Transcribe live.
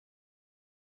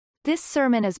This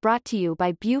sermon is brought to you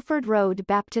by Buford Road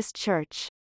Baptist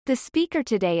Church. The speaker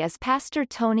today is Pastor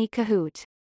Tony Kohout.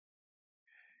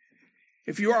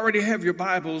 If you already have your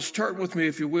Bibles, turn with me,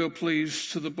 if you will,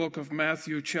 please, to the book of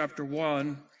Matthew chapter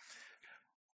 1.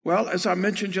 Well, as I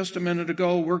mentioned just a minute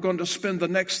ago, we're going to spend the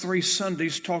next 3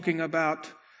 Sundays talking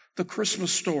about the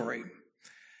Christmas story.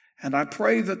 And I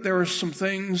pray that there are some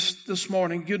things this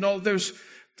morning. You know, there's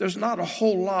not a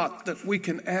whole lot that we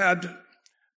can add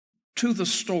to the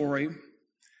story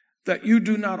that you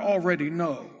do not already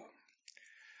know.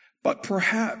 But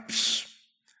perhaps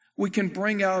we can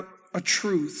bring out a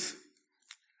truth,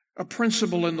 a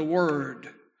principle in the Word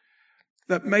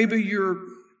that maybe you're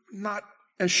not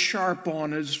as sharp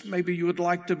on as maybe you would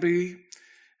like to be.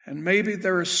 And maybe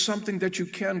there is something that you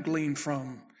can glean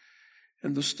from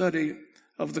in the study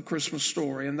of the Christmas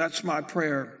story. And that's my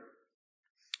prayer.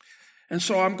 And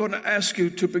so I'm going to ask you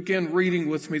to begin reading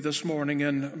with me this morning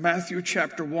in Matthew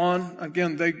chapter 1.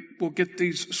 Again, they will get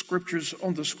these scriptures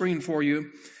on the screen for you.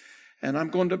 And I'm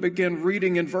going to begin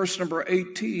reading in verse number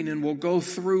 18, and we'll go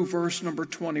through verse number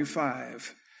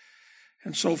 25.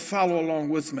 And so follow along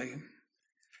with me.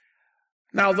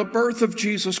 Now, the birth of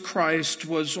Jesus Christ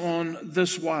was on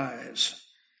this wise.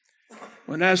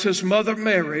 When as his mother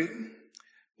Mary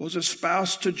was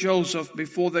espoused to Joseph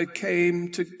before they came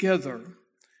together,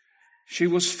 she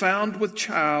was found with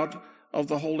child of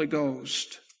the Holy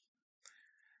Ghost.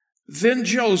 Then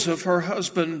Joseph, her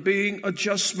husband, being a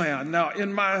just man. Now,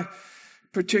 in my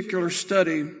particular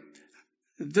study,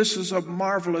 this is a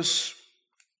marvelous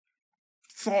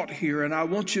thought here, and I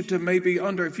want you to maybe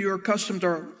if you're accustomed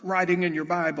to writing in your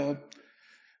Bible,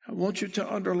 I want you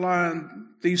to underline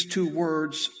these 2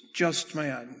 words, just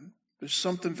man. There's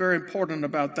something very important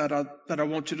about that I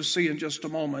want you to see in just a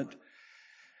moment.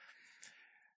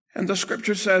 And the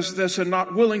scripture says this, and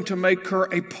not willing to make her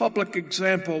a public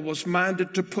example, was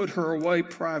minded to put her away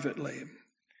privately.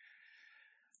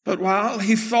 But while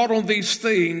he thought on these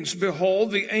things,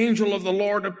 behold, the angel of the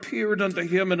Lord appeared unto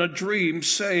him in a dream,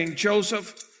 saying,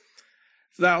 Joseph,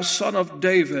 thou son of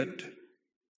David,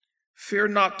 fear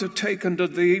not to take unto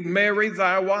thee Mary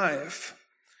thy wife,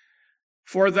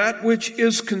 for that which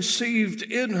is conceived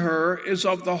in her is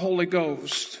of the Holy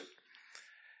Ghost.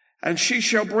 And she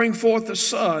shall bring forth a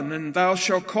son, and thou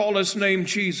shalt call his name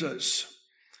Jesus,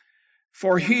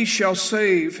 for he shall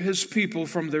save his people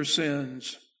from their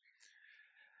sins.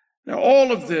 Now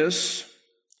all of this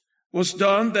was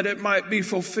done that it might be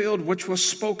fulfilled, which was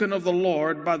spoken of the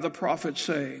Lord by the prophet,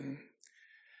 saying,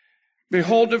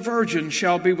 Behold, a virgin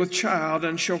shall be with child,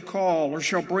 and shall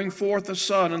bring forth a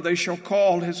son, and they shall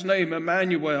call his name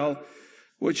Emmanuel,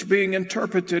 which being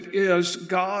interpreted is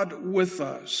God with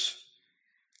us.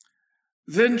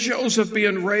 Then Joseph,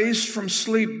 being raised from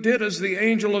sleep, did as the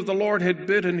angel of the Lord had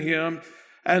bidden him,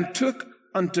 and took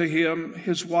unto him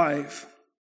his wife,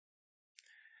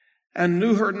 and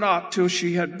knew her not till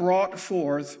she had brought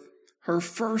forth her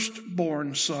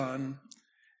firstborn son,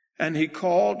 and he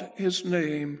called his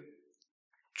name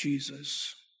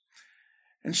Jesus.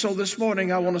 And so this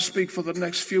morning I want to speak for the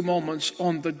next few moments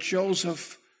on the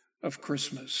Joseph of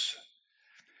Christmas.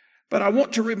 But I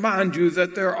want to remind you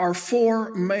that there are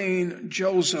 4 main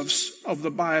Josephs of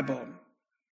the Bible.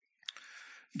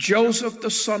 Joseph, the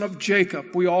son of Jacob.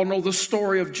 We all know the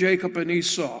story of Jacob and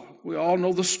Esau. We all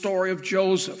know the story of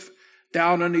Joseph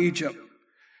down in Egypt.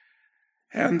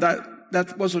 And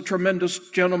that was a tremendous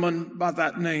gentleman by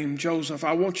that name, Joseph.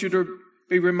 I want you to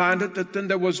be reminded that then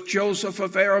there was Joseph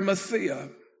of Arimathea.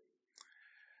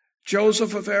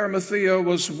 Joseph of Arimathea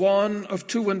was one of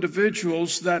 2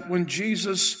 individuals that when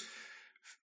Jesus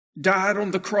died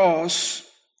on the cross,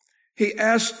 he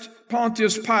asked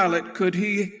Pontius Pilate, could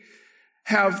he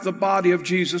have the body of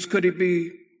Jesus? Could he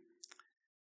be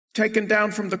taken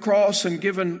down from the cross and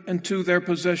given into their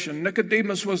possession?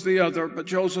 Nicodemus was the other, but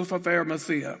Joseph of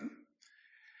Arimathea.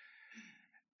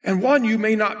 And one you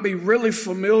may not be really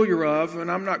familiar of,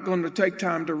 and I'm not going to take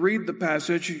time to read the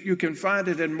passage. You can find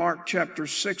it in Mark chapter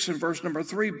 6 and verse number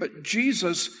 3. But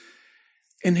Jesus,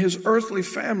 in his earthly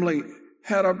family,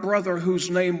 had a brother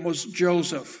whose name was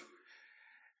Joseph.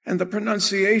 And the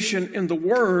pronunciation in the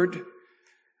word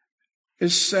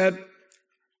is said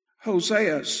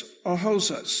Hoseas or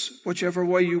Hosas, whichever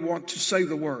way you want to say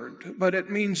the word, but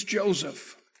it means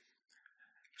Joseph.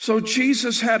 So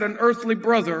Jesus had an earthly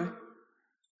brother,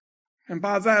 and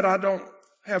by that I don't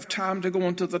have time to go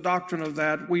into the doctrine of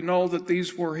that. We know that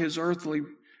these were his earthly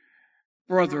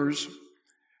brothers.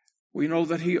 We know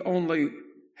that he only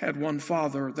had one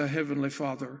Father, the Heavenly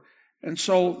Father. And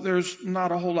so there's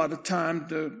not a whole lot of time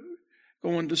to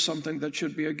go into something that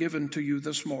should be a given to you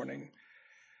this morning.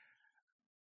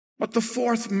 But the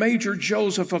fourth major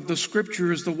Joseph of the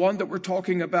Scripture is the one that we're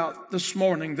talking about this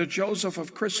morning, the Joseph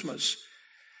of Christmas.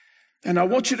 And I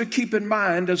want you to keep in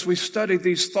mind as we study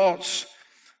these thoughts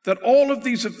that all of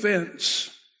these events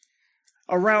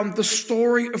around the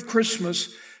story of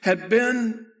Christmas had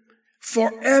been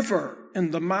forever in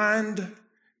the mind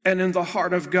and in the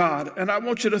heart of God. And I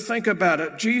want you to think about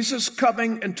it. Jesus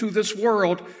coming into this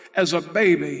world as a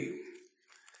baby.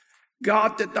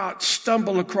 God did not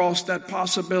stumble across that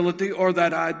possibility or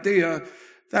that idea.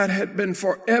 That had been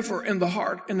forever in the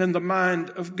heart and in the mind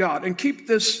of God. And keep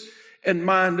this in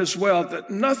mind as well,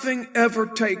 that nothing ever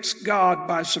takes God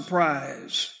by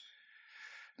surprise.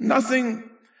 Nothing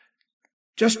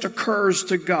just occurs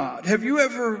to God. Have you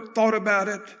ever thought about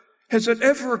it? Has it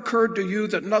ever occurred to you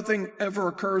that nothing ever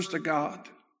occurs to God?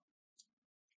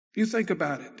 You think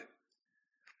about it.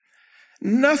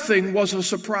 Nothing was a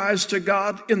surprise to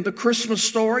God in the Christmas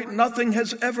story. Nothing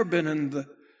has ever been in the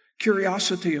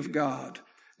curiosity of God.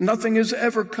 Nothing has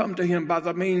ever come to him by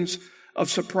the means of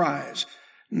surprise.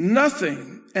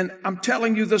 Nothing, and I'm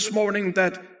telling you this morning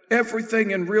that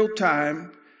everything in real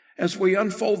time, as we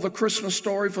unfold the Christmas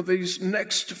story for these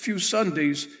next few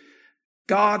Sundays,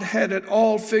 God had it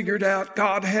all figured out.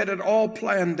 God had it all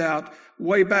planned out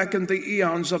way back in the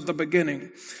eons of the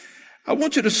beginning. I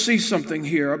want you to see something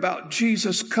here about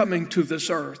Jesus coming to this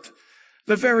earth.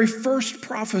 The very first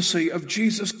prophecy of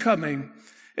Jesus coming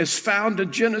is found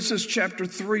in Genesis chapter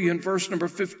 3 and verse number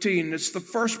 15. It's the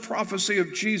first prophecy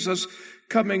of Jesus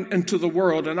coming into the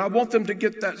world. And I want them to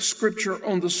get that scripture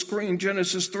on the screen,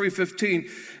 Genesis 3:15.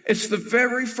 It's the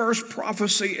very first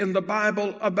prophecy in the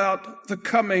Bible about the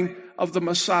coming of the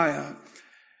Messiah.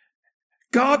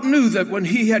 God knew that when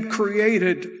he had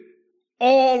created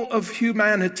all of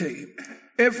humanity,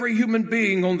 every human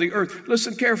being on the earth,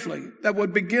 listen carefully, that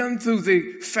would begin through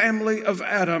the family of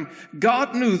Adam,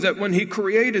 God knew that when he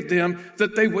created them,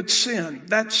 that they would sin.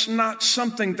 That's not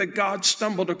something that God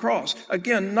stumbled across.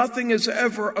 Again, nothing is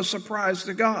ever a surprise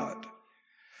to God.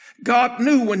 God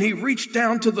knew when he reached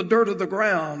down to the dirt of the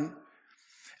ground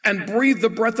and breathed the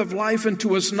breath of life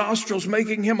into his nostrils,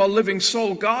 making him a living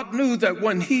soul. God knew that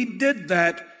when he did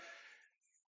that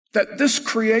this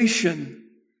creation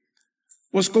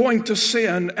was going to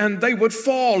sin and they would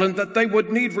fall and that they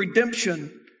would need redemption.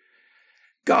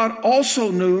 God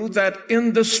also knew that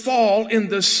in this fall, in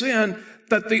this sin,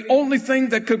 that the only thing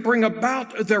that could bring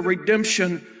about their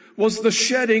redemption was the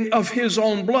shedding of his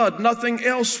own blood. Nothing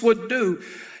else would do.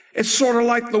 It's sort of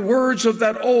like the words of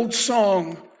that old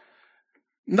song,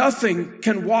 nothing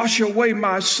can wash away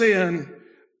my sin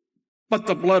but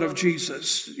the blood of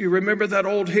Jesus. You remember that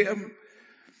old hymn?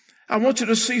 I want you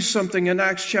to see something in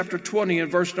Acts chapter 20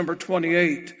 and verse number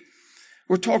 28.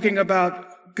 We're talking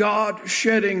about God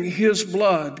shedding his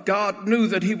blood. God knew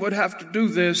that he would have to do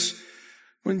this.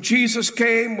 When Jesus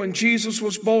came, when Jesus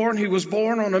was born, he was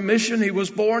born on a mission. He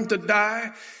was born to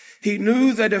die. He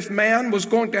knew that if man was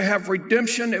going to have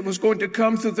redemption, it was going to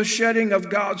come through the shedding of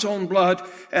God's own blood.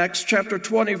 Acts chapter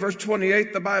 20, verse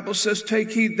 28, the Bible says,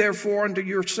 "Take heed therefore unto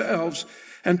yourselves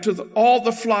and to all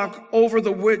the flock over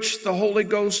the which the Holy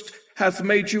Ghost hath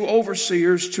made you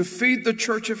overseers to feed the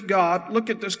church of God," look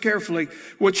at this carefully,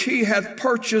 "which he hath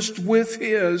purchased with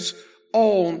his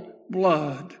own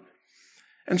blood."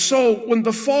 And so when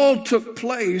the fall took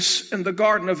place in the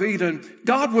Garden of Eden,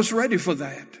 God was ready for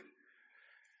that.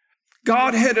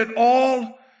 God had it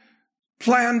all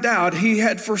planned out. He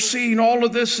had foreseen all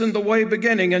of this in the way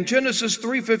beginning. And Genesis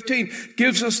 3:15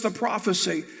 gives us the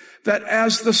prophecy that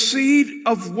as the seed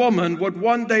of woman would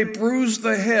one day bruise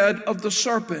the head of the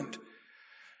serpent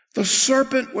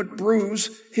would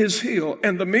bruise his heel.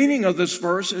 And the meaning of this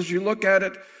verse, as you look at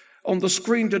it on the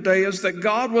screen today, is that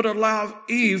God would allow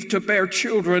Eve to bear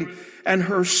children and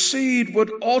her seed would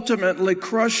ultimately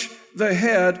crush the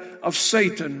head of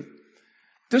Satan.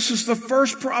 This is the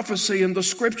first prophecy in the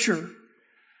scripture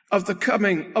of the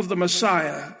coming of the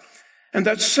Messiah. And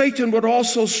that Satan would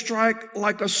also strike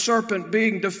like a serpent,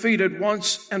 being defeated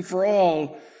once and for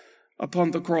all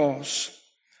upon the cross.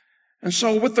 And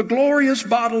so with the glorious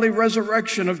bodily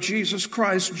resurrection of Jesus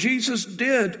Christ, Jesus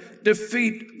did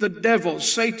defeat the devil,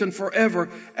 Satan, forever,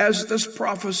 as this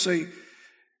prophecy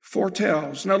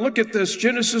foretells. Now look at this,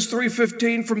 Genesis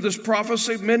 3:15, from this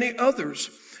prophecy, many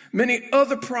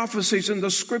other prophecies in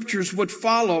the scriptures would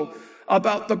follow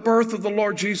about the birth of the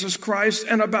Lord Jesus Christ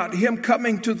and about him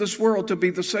coming to this world to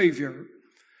be the Savior.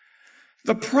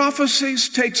 The prophecies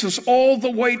takes us all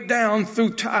the way down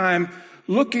through time,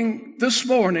 looking this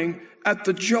morning at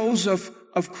the Joseph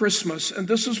of Christmas. And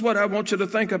this is what I want you to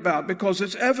think about, because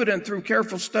it's evident through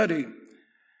careful study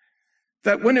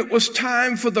that when it was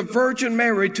time for the Virgin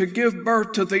Mary to give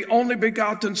birth to the only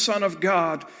begotten Son of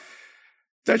God,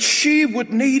 that she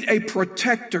would need a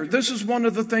protector. This is one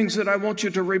of the things that I want you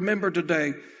to remember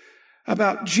today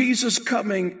about Jesus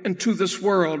coming into this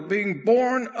world, being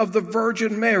born of the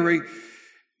Virgin Mary.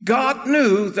 God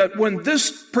knew that when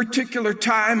this particular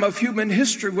time of human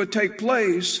history would take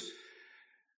place,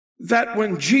 that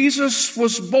when Jesus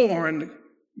was born,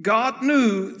 God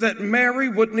knew that Mary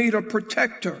would need a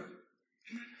protector.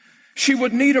 She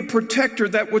would need a protector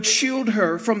that would shield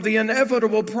her from the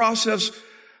inevitable process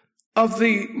of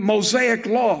the Mosaic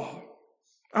law.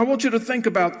 I want you to think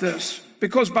about this,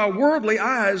 because by worldly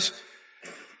eyes,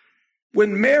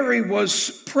 when Mary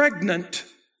was pregnant,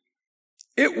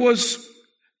 it was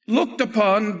looked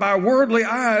upon by worldly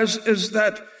eyes as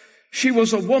that she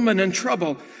was a woman in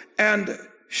trouble, and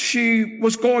she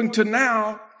was going to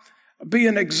now be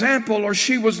an example, or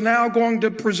she was now going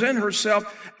to present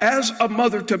herself as a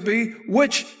mother to be,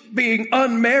 which, being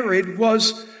unmarried,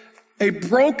 was a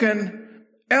broken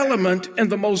element in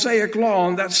the Mosaic law.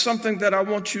 And that's something that I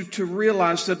want you to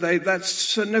realize today. That's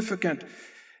significant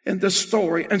in this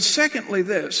story. And secondly,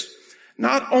 this,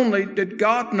 not only did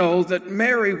God know that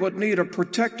Mary would need a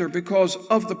protector because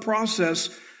of the process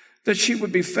that she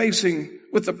would be facing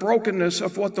with the brokenness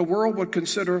of what the world would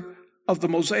consider of the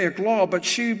Mosaic law, but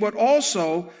she would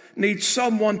also need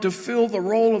someone to fill the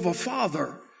role of a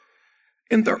father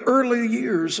in the early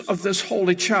years of this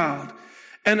holy child.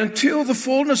 And until the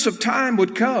fullness of time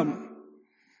would come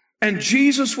and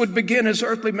Jesus would begin his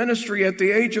earthly ministry at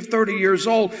the age of 30 years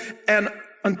old, and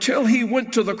until he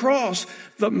went to the cross,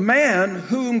 the man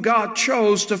whom God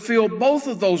chose to fill both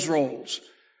of those roles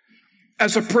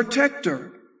as a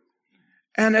protector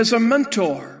and as a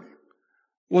mentor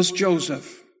was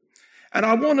Joseph. And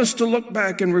I want us to look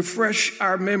back and refresh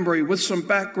our memory with some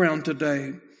background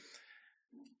today.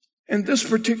 In this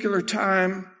particular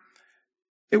time,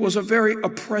 it was a very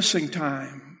oppressing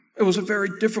time. It was a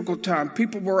very difficult time.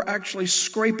 People were actually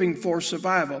scraping for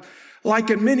survival, like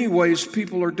in many ways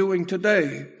people are doing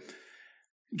today.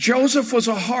 Joseph was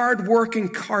a hard-working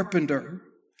carpenter.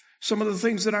 Some of the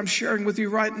things that I'm sharing with you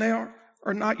right now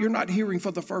you're not hearing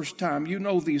for the first time. You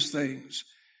know these things.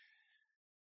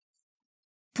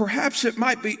 Perhaps it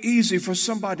might be easy for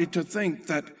somebody to think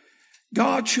that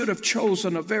God should have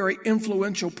chosen a very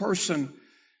influential person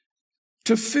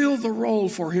to fill the role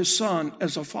for his son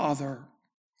as a father.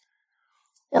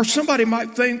 Or somebody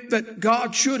might think that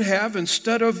God should have,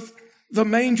 instead of the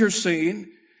manger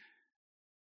scene,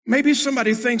 maybe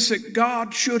somebody thinks that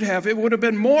God should have, it would have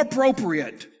been more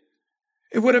appropriate,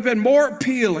 it would have been more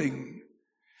appealing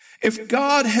if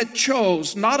God had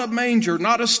chose not a manger,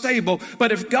 not a stable,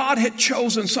 but if God had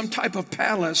chosen some type of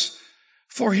palace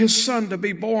for his son to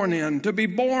be born in, to be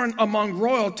born among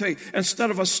royalty instead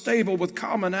of a stable with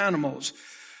common animals.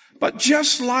 But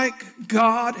just like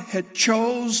God had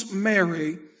chose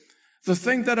Mary, the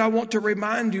thing that I want to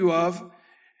remind you of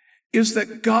is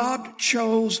that God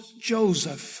chose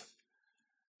Joseph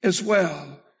as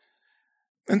well.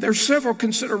 And there's several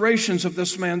considerations of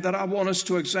this man that I want us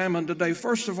to examine today.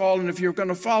 First of all, and if you're going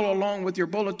to follow along with your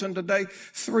bulletin today,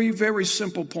 3 very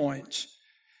simple points.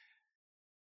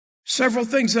 Several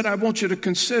things that I want you to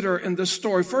consider in this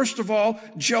story. First of all,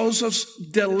 Joseph's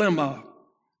dilemma.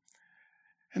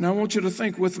 And I want you to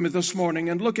think with me this morning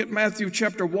and look at Matthew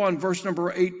chapter 1, verse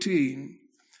number 18.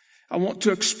 I want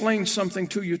to explain something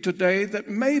to you today that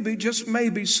maybe, just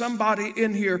maybe, somebody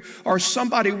in here or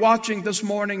somebody watching this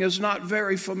morning is not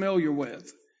very familiar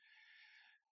with.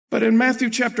 But in Matthew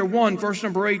chapter 1, verse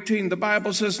number 18, the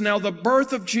Bible says, "Now the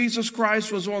birth of Jesus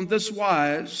Christ was on this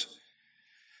wise,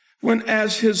 when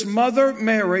as his mother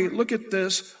Mary," look at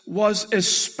this, "was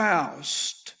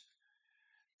espoused."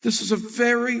 This is a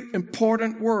very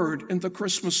important word in the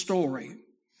Christmas story.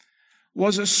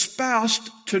 Was espoused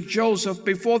to Joseph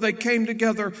before they came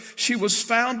together. She was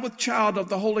found with child of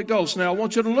the Holy Ghost. Now, I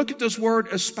want you to look at this word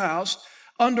espoused,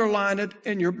 underline it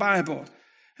in your Bible.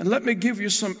 And let me give you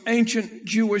some ancient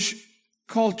Jewish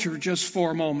culture just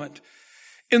for a moment.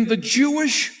 In the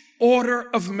Jewish order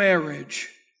of marriage,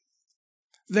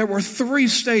 there were 3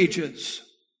 stages.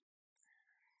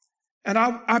 And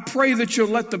I pray that you'll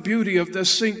let the beauty of this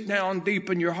sink down deep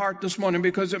in your heart this morning,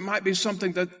 because it might be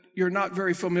something that you're not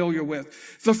very familiar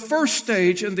with. The first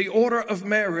stage in the order of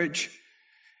marriage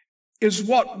is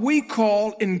what we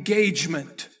call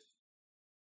engagement.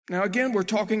 Now again, we're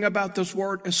talking about this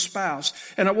word espouse,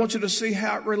 and I want you to see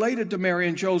how it related to Mary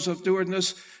and Joseph during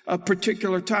this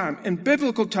particular time. In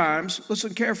biblical times,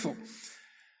 listen careful,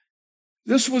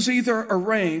 this was either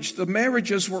arranged, the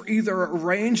marriages were either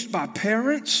arranged by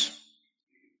parents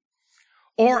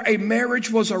or a marriage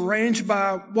was arranged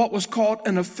by what was called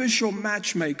an official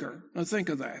matchmaker. Now think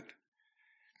of that.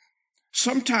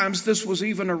 Sometimes this was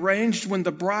even arranged when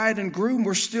the bride and groom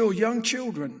were still young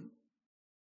children.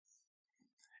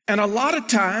 And a lot of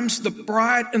times the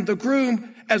bride and the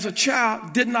groom as a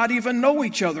child did not even know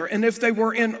each other. And if they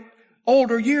were in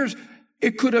older years,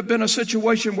 it could have been a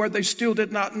situation where they still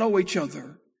did not know each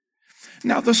other.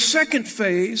 Now, the second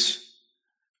phase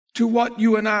to what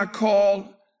you and I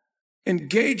call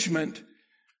engagement,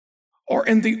 or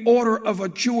in the order of a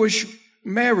Jewish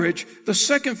marriage, the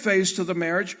second phase to the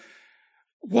marriage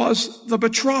was the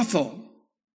betrothal.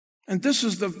 And this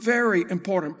is the very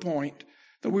important point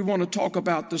that we want to talk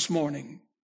about this morning.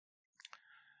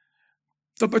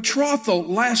 The betrothal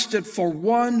lasted for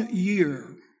 1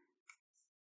 year.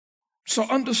 So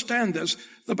understand this.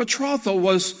 The betrothal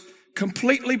was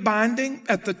completely binding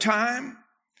at the time,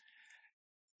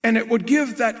 and it would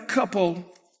give that couple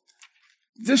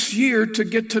this year to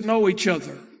get to know each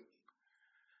other.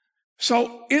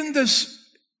 So in this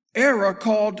era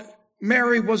called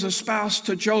Mary was espoused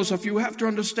to Joseph, you have to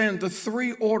understand the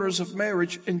three orders of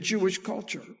marriage in Jewish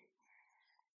culture.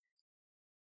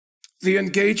 The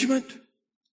engagement,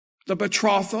 the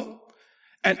betrothal,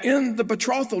 and in the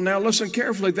betrothal, now listen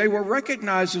carefully, they were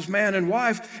recognized as man and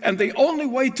wife, and the only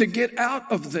way to get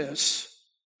out of this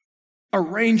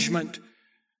arrangement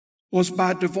was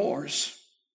by divorce.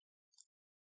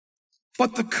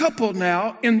 But the couple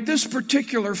now, in this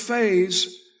particular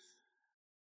phase,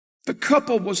 the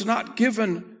couple was not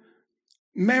given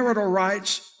marital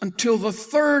rights until the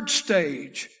third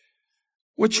stage,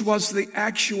 which was the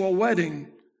actual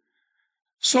wedding.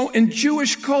 So in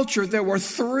Jewish culture, there were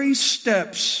 3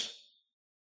 steps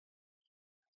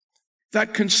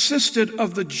that consisted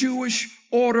of the Jewish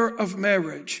order of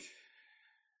marriage.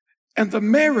 And the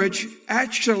marriage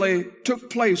actually took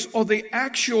place, or the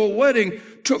actual wedding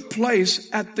took place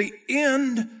at the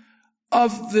end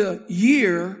of the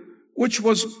year, which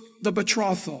was the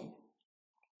betrothal.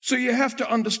 So you have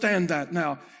to understand that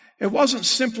now. It wasn't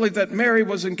simply that Mary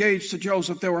was engaged to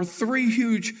Joseph. There were 3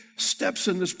 huge steps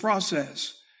in this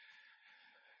process.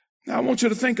 Now, I want you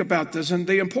to think about this. And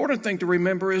the important thing to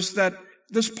remember is that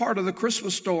this part of the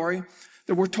Christmas story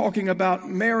that we're talking about,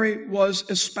 Mary was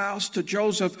espoused to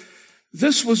Joseph.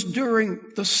 This was during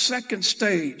the second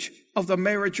stage of the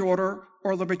marriage order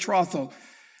or the betrothal.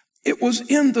 It was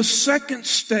in the second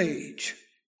stage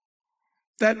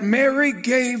that Mary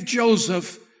gave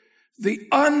Joseph the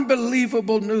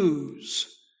unbelievable news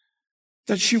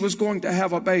that she was going to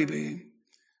have a baby.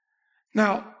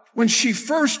 Now, when she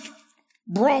first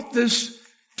brought this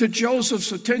to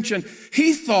Joseph's attention,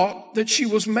 he thought that she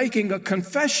was making a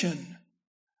confession,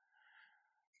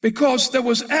 because there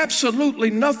was absolutely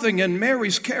nothing in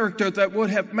Mary's character that would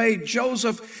have made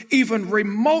Joseph even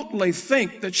remotely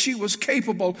think that she was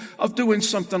capable of doing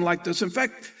something like this. In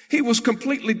fact, he was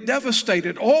completely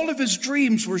devastated. All of his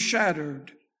dreams were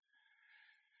shattered.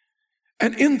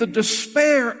 And in the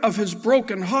despair of his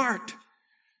broken heart,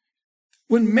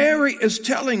 when Mary is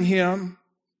telling him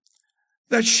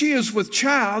that she is with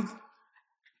child,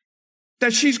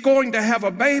 that she's going to have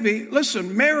a baby,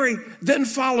 listen, Mary then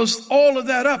follows all of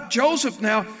that up. Joseph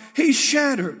now, he's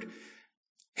shattered.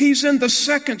 He's in the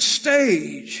second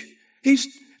stage.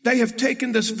 They have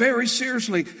taken this very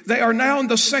seriously. They are now in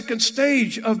the second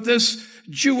stage of this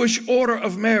Jewish order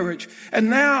of marriage.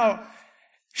 And now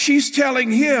she's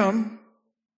telling him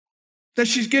that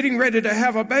she's getting ready to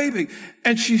have a baby.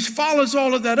 And she follows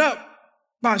all of that up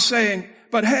by saying,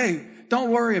 but hey,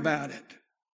 don't worry about it.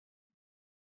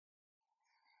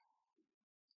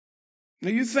 Now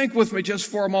you think with me just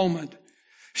for a moment.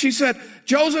 She said,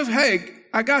 Joseph, hey,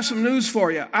 I got some news for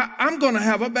you. I'm going to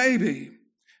have a baby.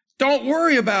 Don't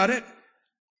worry about it,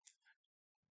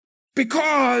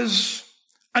 because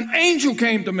an angel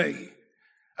came to me.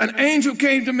 An angel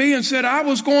came to me and said I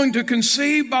was going to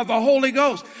conceive by the Holy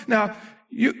Ghost. Now,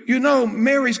 you know,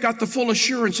 Mary's got the full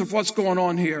assurance of what's going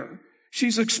on here.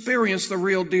 She's experienced the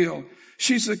real deal.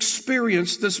 She's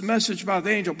experienced this message by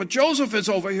the angel. But Joseph is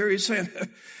over here. He's saying,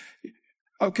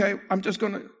 okay, I'm just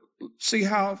going to see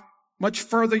how much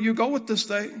further you go with this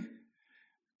thing.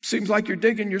 Seems like you're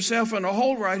digging yourself in a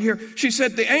hole right here. She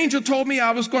said, the angel told me I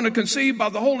was going to conceive by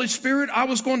the Holy Spirit. I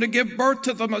was going to give birth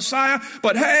to the Messiah.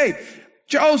 But hey,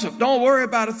 Joseph, don't worry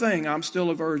about a thing. I'm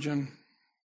still a virgin.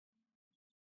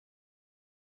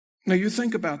 Now you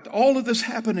think about all of this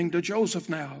happening to Joseph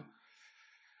now.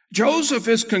 Joseph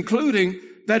is concluding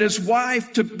that his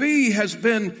wife-to-be has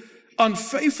been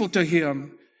unfaithful to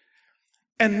him.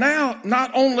 And now not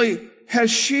only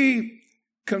has she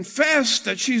confessed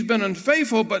that she's been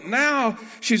unfaithful, but now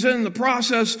she's in the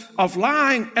process of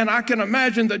lying. And I can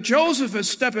imagine that Joseph is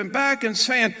stepping back and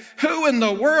saying, who in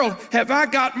the world have I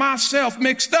got myself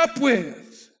mixed up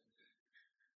with?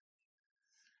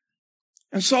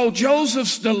 And so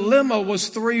Joseph's dilemma was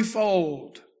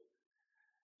threefold.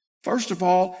 First of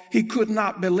all, he could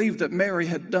not believe that Mary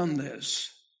had done this.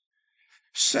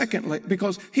 Secondly,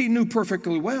 because he knew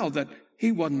perfectly well that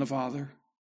he wasn't the father.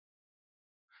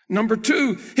 Number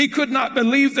two, he could not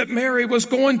believe that Mary was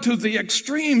going to the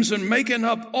extremes and making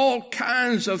up all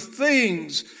kinds of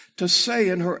things to say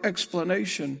in her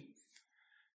explanation.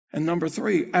 And number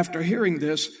three, after hearing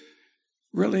this,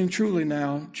 really and truly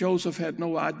now, Joseph had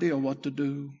no idea what to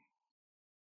do.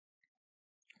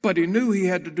 But he knew he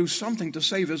had to do something to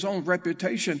save his own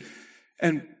reputation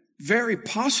and very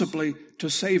possibly to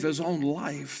save his own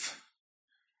life.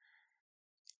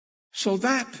 So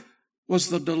that was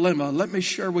the dilemma. Let me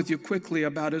share with you quickly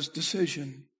about his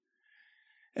decision.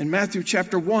 In Matthew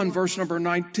chapter 1, verse number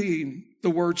 19, the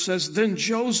word says, then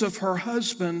Joseph, her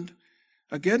husband,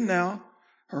 again now,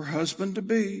 her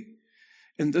husband-to-be,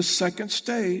 in this second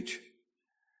stage,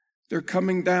 they're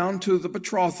coming down to the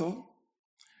betrothal.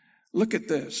 Look at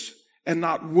this. And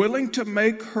not willing to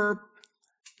make her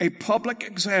a public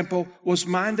example, was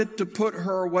minded to put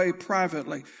her away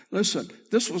privately. Listen,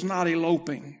 this was not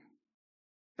eloping.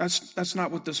 That's not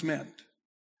what this meant.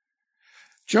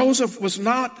 Joseph was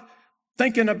not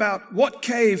thinking about what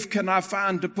cave can I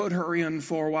find to put her in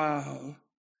for a while?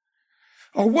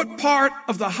 Or what part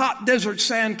of the hot desert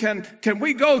sand can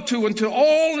we go to until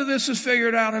all of this is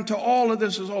figured out, until all of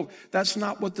this is over? That's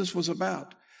not what this was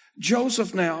about.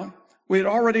 Joseph now, we had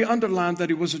already underlined that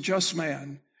he was a just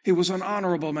man. He was an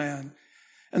honorable man.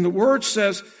 And the word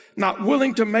says, not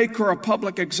willing to make her a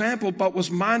public example, but was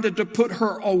minded to put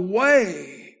her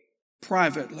away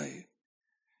privately.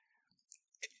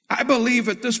 I believe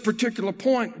at this particular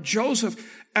point,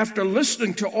 Joseph, after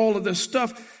listening to all of this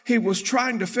stuff, he was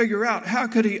trying to figure out how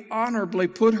could he honorably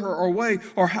put her away,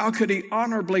 or how could he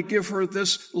honorably give her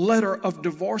this letter of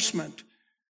divorcement.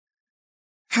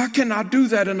 How can I do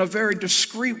that in a very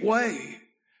discreet way?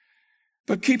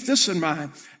 But keep this in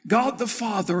mind. God the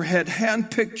Father had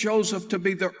handpicked Joseph to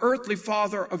be the earthly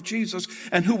father of Jesus,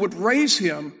 and who would raise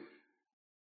him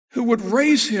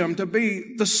to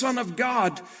be the Son of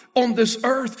God on this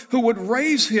earth, who would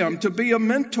raise him to be a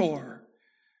mentor.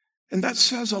 And that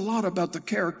says a lot about the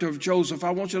character of Joseph. I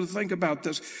want you to think about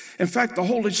this. In fact, the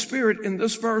Holy Spirit in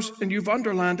this verse, and you've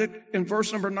underlined it, in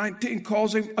verse number 19,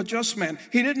 calls him a just man.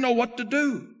 He didn't know what to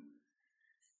do,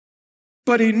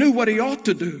 but he knew what he ought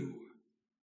to do.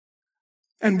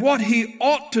 And what he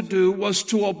ought to do was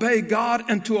to obey God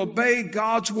and to obey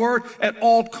God's word at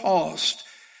all cost.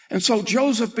 And so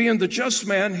Joseph, being the just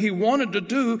man he wanted to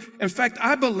do, in fact,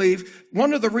 I believe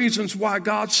one of the reasons why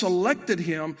God selected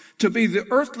him to be the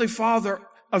earthly father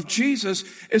of Jesus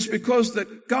is because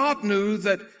that God knew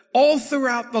that all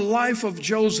throughout the life of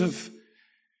Joseph,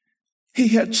 he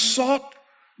had sought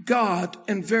God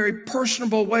in very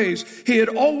personable ways. He had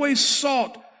always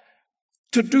sought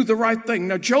to do the right thing.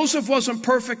 Now, Joseph wasn't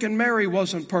perfect and Mary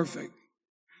wasn't perfect.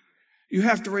 You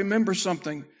have to remember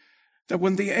something, that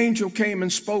when the angel came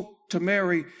and spoke to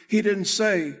Mary, he didn't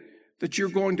say that you're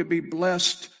going to be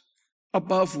blessed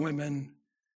above women.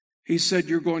 He said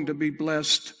you're going to be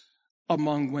blessed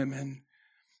among women.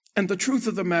 And the truth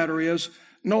of the matter is,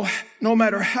 no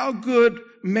matter how good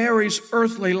Mary's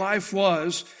earthly life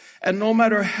was, and no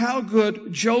matter how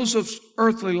good Joseph's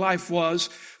earthly life was,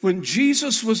 when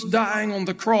Jesus was dying on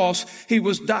the cross, he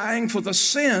was dying for the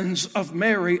sins of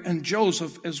Mary and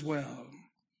Joseph as well.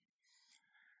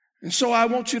 And so I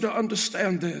want you to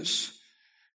understand this.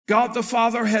 God the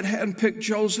Father had handpicked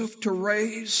Joseph to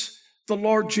raise the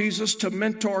Lord Jesus, to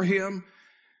mentor him.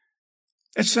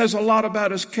 It says a lot about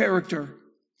his character.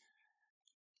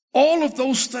 All of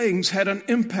those things had an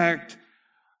impact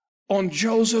on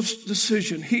Joseph's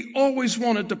decision. He always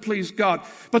wanted to please God,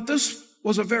 but this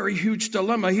was a very huge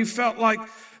dilemma. He felt like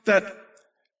that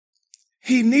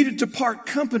he needed to part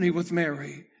company with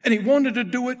Mary, and he wanted to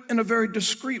do it in a very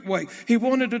discreet way. He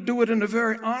wanted to do it in a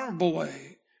very honorable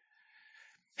way.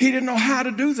 He didn't know how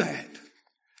to do that.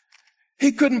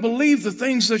 He couldn't believe the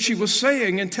things that she was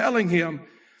saying and telling him.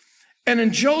 And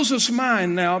in Joseph's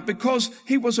mind now, because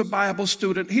he was a Bible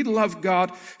student, he loved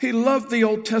God, he loved the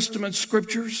Old Testament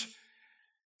scriptures.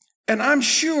 And I'm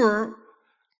sure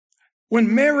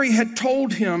when Mary had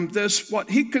told him this, what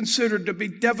he considered to be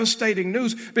devastating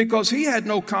news, because he had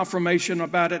no confirmation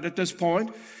about it at this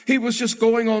point. He was just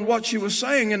going on what she was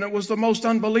saying, and it was the most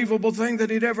unbelievable thing that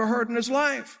he'd ever heard in his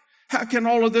life. How can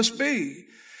all of this be?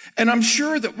 And I'm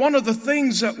sure that one of the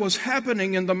things that was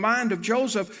happening in the mind of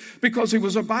Joseph, because he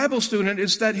was a Bible student,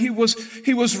 is that he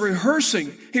was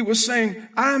rehearsing. He was saying,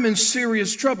 I'm in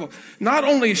serious trouble. Not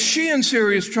only is she in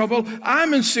serious trouble,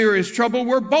 I'm in serious trouble.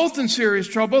 We're both in serious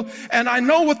trouble. And I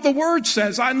know what the word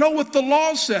says. I know what the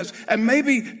law says. And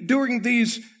maybe during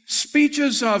these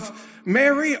speeches of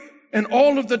Mary and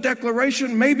all of the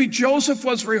declaration, maybe Joseph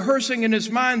was rehearsing in his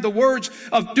mind the words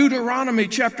of Deuteronomy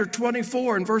chapter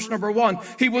 24 and verse number 1.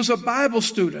 He was a Bible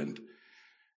student.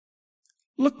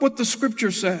 Look what the scripture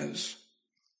says.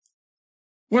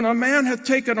 When a man hath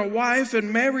taken a wife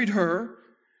and married her,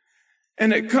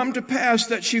 and it come to pass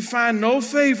that she find no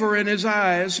favor in his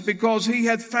eyes, because he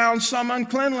hath found some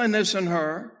uncleanliness in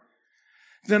her,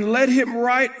 then let him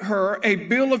write her a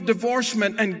bill of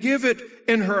divorcement and give it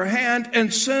in her hand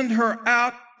and send her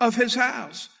out of his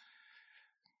house.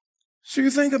 So you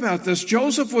think about this.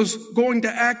 Joseph was going to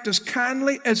act as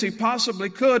kindly as he possibly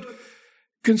could,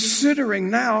 considering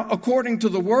now, according to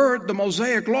the word, the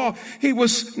Mosaic law, he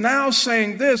was now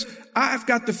saying this, I've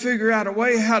got to figure out a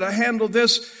way how to handle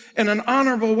this in an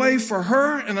honorable way for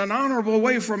her and an honorable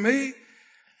way for me.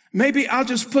 Maybe I'll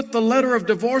just put the letter of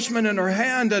divorcement in her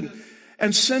hand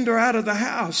and send her out of the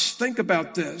house. Think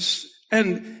about this.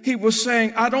 And he was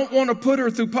saying, I don't want to put her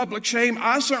through public shame.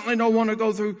 I certainly don't want to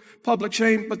go through public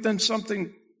shame. But then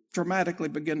something dramatically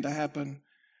began to happen.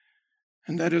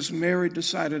 And that is, Mary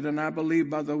decided, and I believe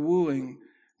by the wooing,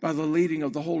 by the leading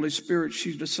of the Holy Spirit,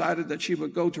 she decided that she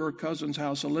would go to her cousin's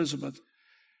house, Elizabeth.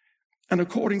 And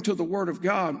according to the word of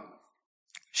God,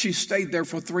 she stayed there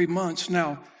for 3 months.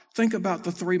 Now, think about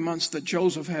the 3 months that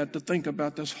Joseph had to think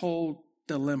about this whole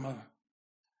dilemma.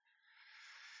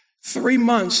 3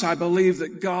 months, I believe,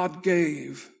 that God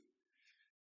gave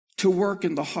to work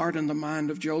in the heart and the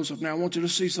mind of Joseph. Now, I want you to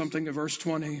see something in verse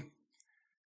 20.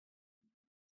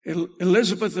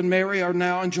 Elizabeth and Mary are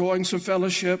now enjoying some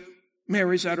fellowship.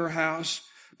 Mary's at her house.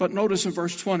 But notice in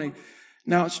verse 20,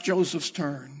 now it's Joseph's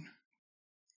turn.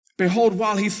 Behold,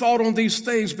 while he thought on these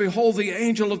things, behold, the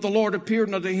angel of the Lord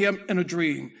appeared unto him in a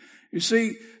dream. You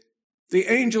see, the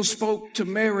angel spoke to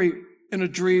Mary in a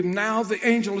dream. Now the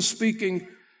angel is speaking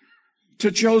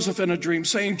to Joseph in a dream,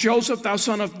 saying, Joseph, thou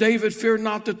son of David, fear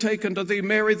not to take unto thee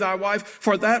Mary thy wife,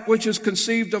 for that which is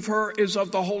conceived of her is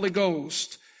of the Holy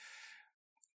Ghost.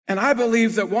 And I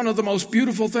believe that one of the most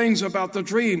beautiful things about the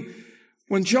dream,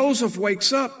 when Joseph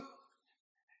wakes up,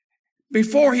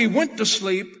 before he went to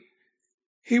sleep,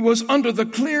 he was under the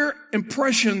clear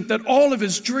impression that all of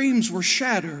his dreams were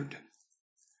shattered.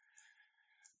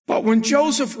 But when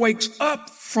Joseph wakes up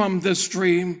from this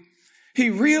dream, he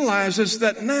realizes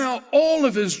that now all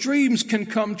of his dreams can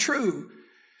come true.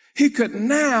 He could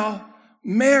now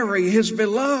marry his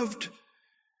beloved.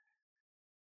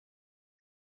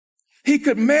 He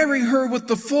could marry her with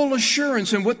the full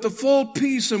assurance and with the full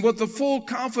peace and with the full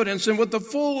confidence and with the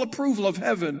full approval of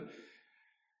heaven.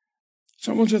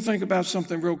 So I want you to think about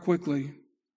something real quickly.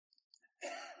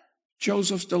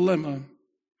 Joseph's dilemma,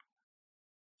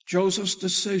 Joseph's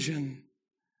decision,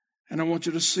 and I want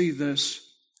you to see this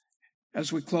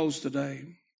as we close today.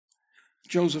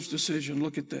 Joseph's decision,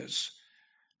 look at this.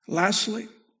 Lastly,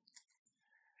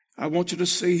 I want you to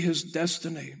see his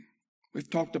destiny. We've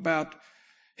talked about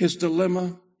his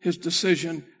dilemma, his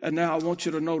decision, and now I want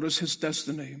you to notice his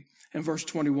destiny in verse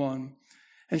 21.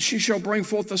 And she shall bring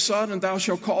forth a son, and thou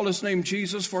shalt call his name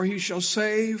Jesus, for he shall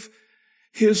save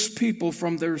his people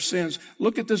from their sins.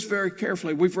 Look at this very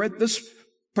carefully. We've read this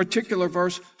particular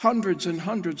verse hundreds and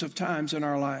hundreds of times in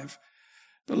our life.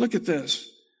 But look at this.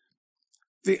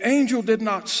 The angel did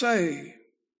not say,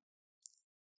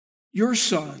 your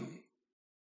son.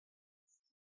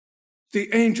 The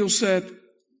angel said,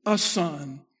 a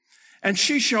son. And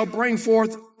she shall bring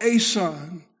forth a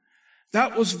son.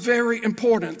 That was very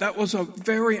important. That was a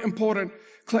very important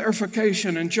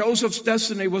clarification. And Joseph's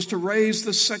destiny was to raise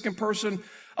the second person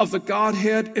of the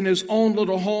Godhead in his own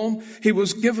little home. He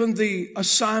was given the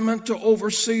assignment to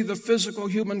oversee the physical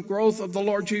human growth of the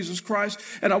Lord Jesus Christ.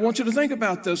 And I want you to think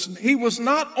about this. He was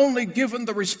not only given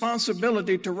the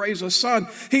responsibility to raise a son,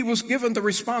 he was given the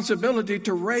responsibility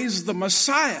to raise the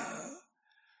Messiah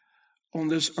on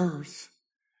this earth.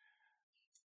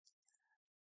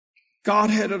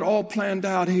 God had it all planned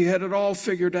out. He had it all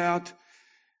figured out.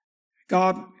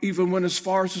 God even went as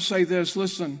far as to say this,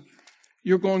 listen,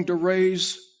 you're going to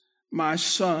raise my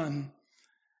son.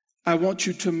 I want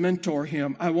you to mentor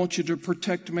him. I want you to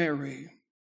protect Mary.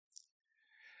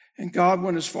 And God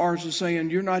went as far as to saying,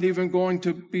 you're not even going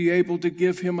to be able to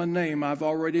give him a name. I've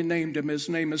already named him. His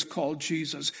name is called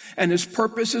Jesus. And his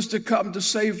purpose is to come to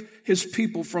save his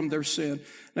people from their sin.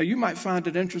 Now, you might find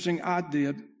it interesting. I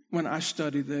did when I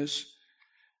studied this.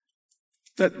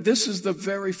 that this is the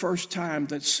very first time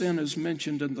that sin is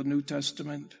mentioned in the New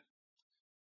Testament.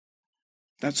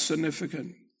 That's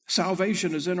significant.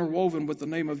 Salvation is interwoven with the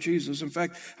name of Jesus. In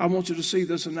fact, I want you to see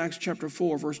this in Acts chapter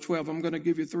 4, verse 12. I'm going to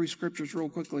give you 3 scriptures real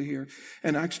quickly here.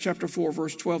 In Acts chapter 4,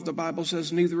 verse 12, the Bible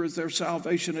says, "Neither is there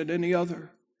salvation in any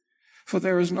other. For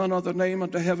there is none other name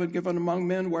under heaven given among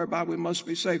men whereby we must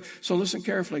be saved." So listen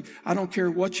carefully. I don't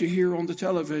care what you hear on the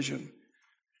television.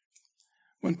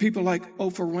 When people like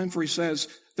Oprah Winfrey says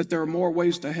that there are more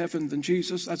ways to heaven than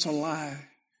Jesus, that's a lie.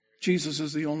 Jesus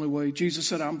is the only way. Jesus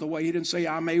said, "I'm the way." He didn't say,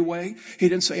 "I'm a way." He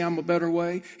didn't say, "I'm a better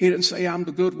way." He didn't say, "I'm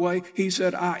the good way." He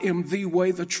said, "I am the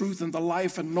way, the truth, and the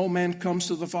life, and no man comes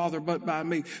to the Father but by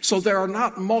me." So there are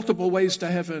not multiple ways to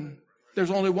heaven.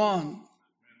 There's only one.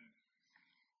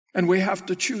 And we have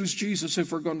to choose Jesus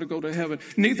if we're going to go to heaven.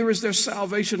 "Neither is there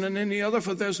salvation in any other,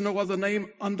 for there's no other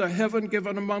name under heaven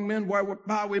given among men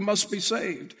whereby we must be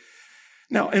saved."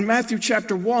 Now, in Matthew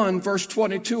chapter 1, verse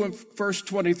 22 and verse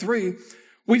 23,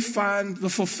 we find the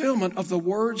fulfillment of the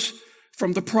words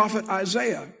from the prophet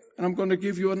Isaiah. And I'm going to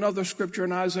give you another scripture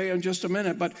in Isaiah in just a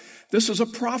minute, but this is a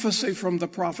prophecy from the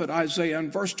prophet Isaiah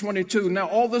in verse 22. "Now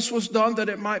all this was done that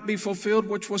it might be fulfilled,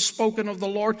 which was spoken of the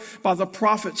Lord by the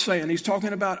prophet, saying," he's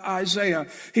talking about Isaiah.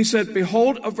 He said,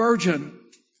 "Behold, a virgin,"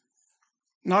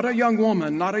 not a young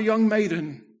woman, not a young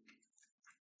maiden.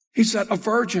 He said, a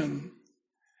virgin.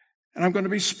 And I'm going to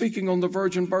be speaking on the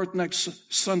virgin birth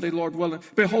next Sunday, Lord willing.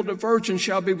 "Behold, a virgin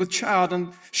shall be with child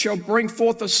and shall bring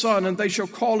forth a son, and they shall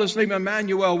call his name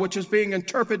Emmanuel," which is being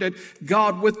interpreted,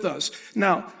 God with us.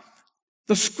 Now,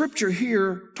 the scripture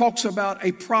here talks about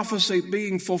a prophecy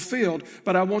being fulfilled,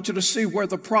 but I want you to see where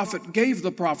the prophet gave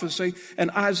the prophecy in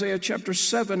Isaiah chapter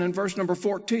 7 and verse number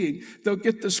 14. They'll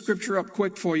get this scripture up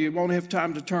quick for you. You won't have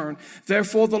time to turn.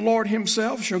 "Therefore the Lord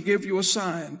himself shall give you a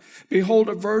sign. Behold,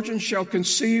 a virgin shall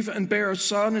conceive and bear a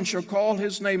son, and shall call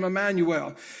his name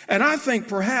Emmanuel." And I think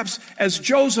perhaps as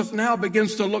Joseph now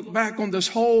begins to look back on this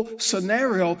whole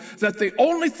scenario, that the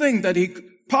only thing that he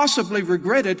possibly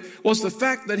regretted was the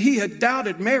fact that he had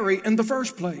doubted Mary in the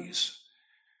first place.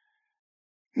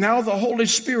 Now the Holy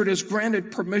Spirit has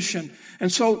granted permission.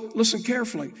 And so listen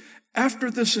carefully.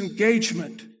 After this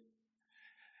engagement,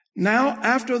 now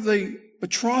after the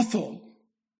betrothal,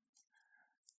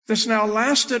 that's now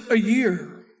lasted a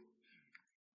year,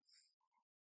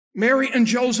 Mary and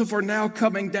Joseph are now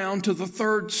coming down to the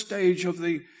third stage of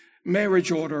the marriage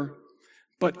order.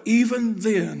 But even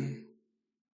then,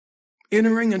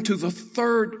 entering into the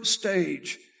third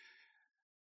stage,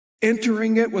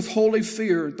 entering it with holy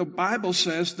fear, the Bible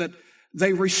says that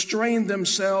they restrained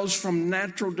themselves from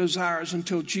natural desires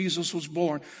until Jesus was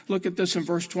born. Look at this in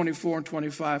verse 24 and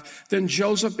 25. "Then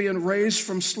Joseph, being raised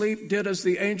from sleep, did as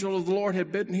the angel of the Lord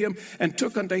had bidden him, and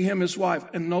took unto him his wife."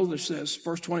 And notice this,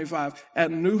 verse 25,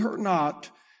 "and knew her not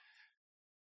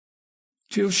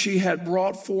till she had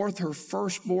brought forth her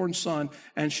firstborn son,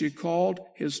 and she called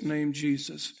his name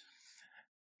Jesus."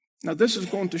 Now, this is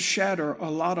going to shatter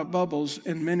a lot of bubbles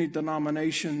in many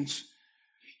denominations.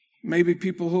 Maybe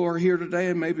people who are here today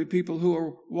and maybe people who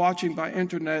are watching by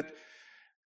internet.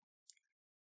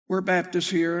 We're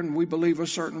Baptists here and we believe a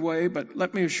certain way, but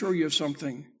let me assure you of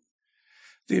something.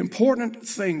 The important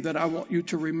thing that I want you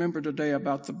to remember today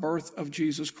about the birth of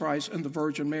Jesus Christ and the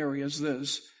Virgin Mary is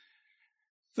this.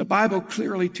 The Bible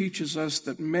clearly teaches us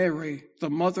that Mary, the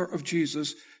mother of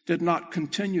Jesus, did not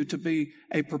continue to be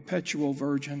a perpetual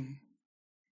virgin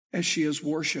as she is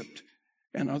worshiped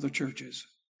in other churches.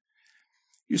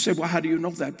 You say, "Well, how do you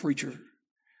know that, preacher?"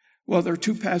 Well, there are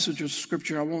 2 passages of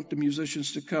scripture. I want the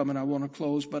musicians to come and I want to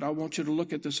close, but I want you to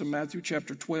look at this in Matthew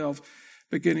chapter 12,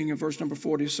 beginning in verse number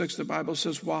 46. The Bible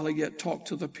says, "While he yet talked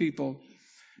to the people,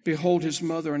 behold, his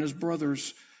mother and his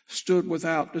brothers stood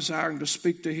without, desiring to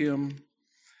speak to him.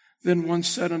 Then one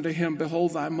said unto him,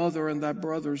 Behold, thy mother and thy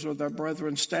brothers or thy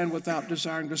brethren stand without,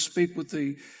 desiring to speak with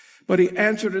thee. But he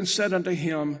answered and said unto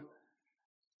him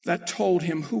that told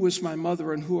him, Who is my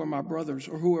mother and who are my brothers,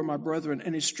 or who are my brethren?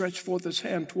 And he stretched forth his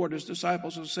hand toward his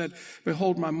disciples and said,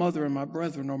 Behold, my mother and my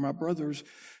brethren, or my brothers.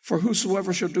 For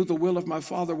whosoever shall do the will of my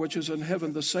Father which is in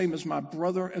heaven, the same is my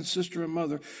brother and sister and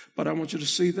mother. But I want you to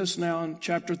see this now in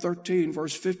chapter 13,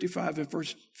 verse 55 and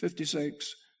verse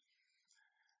 56.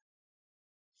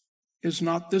 Is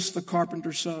not this the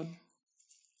carpenter's son?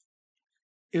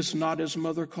 Is not his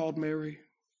mother called Mary?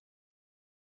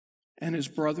 And his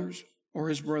brothers, or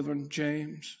his brethren,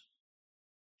 James,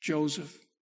 Joseph,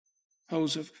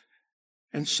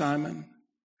 and Simon,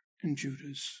 and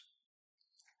Judas.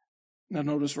 Now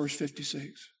notice verse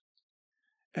 56.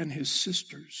 And his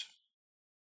sisters,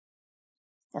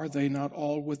 are they not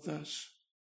all with us?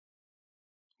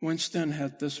 Whence then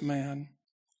hath this man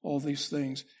all these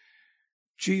things.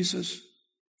 Jesus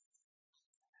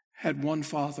had one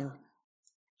Father,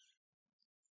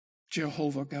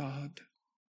 Jehovah God.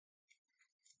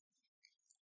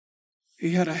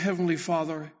 He had a heavenly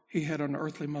Father. He had an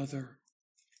earthly mother.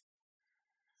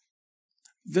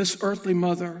 This earthly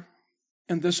mother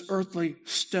and this earthly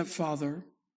stepfather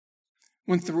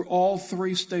went through all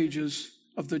three stages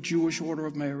of the Jewish order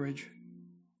of marriage.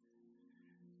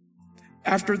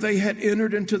 After they had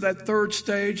entered into that third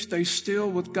stage, they still,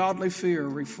 with godly fear,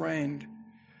 refrained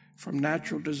from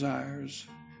natural desires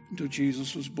until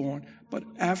Jesus was born. But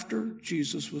after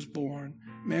Jesus was born,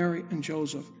 Mary and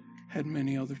Joseph had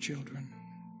many other children.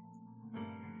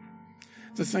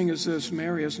 The thing is this,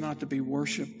 Mary is not to be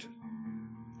worshiped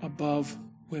above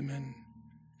women,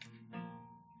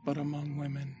 but among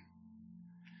women.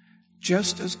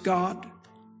 Just as God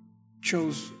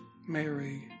chose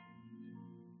Mary,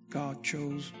 God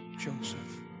chose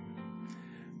Joseph.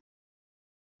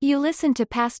 You listen to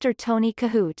Pastor Tony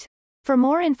Kohout. For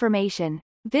more information,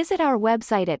 visit our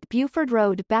website at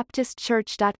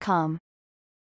BufordRoadBaptistChurch.com.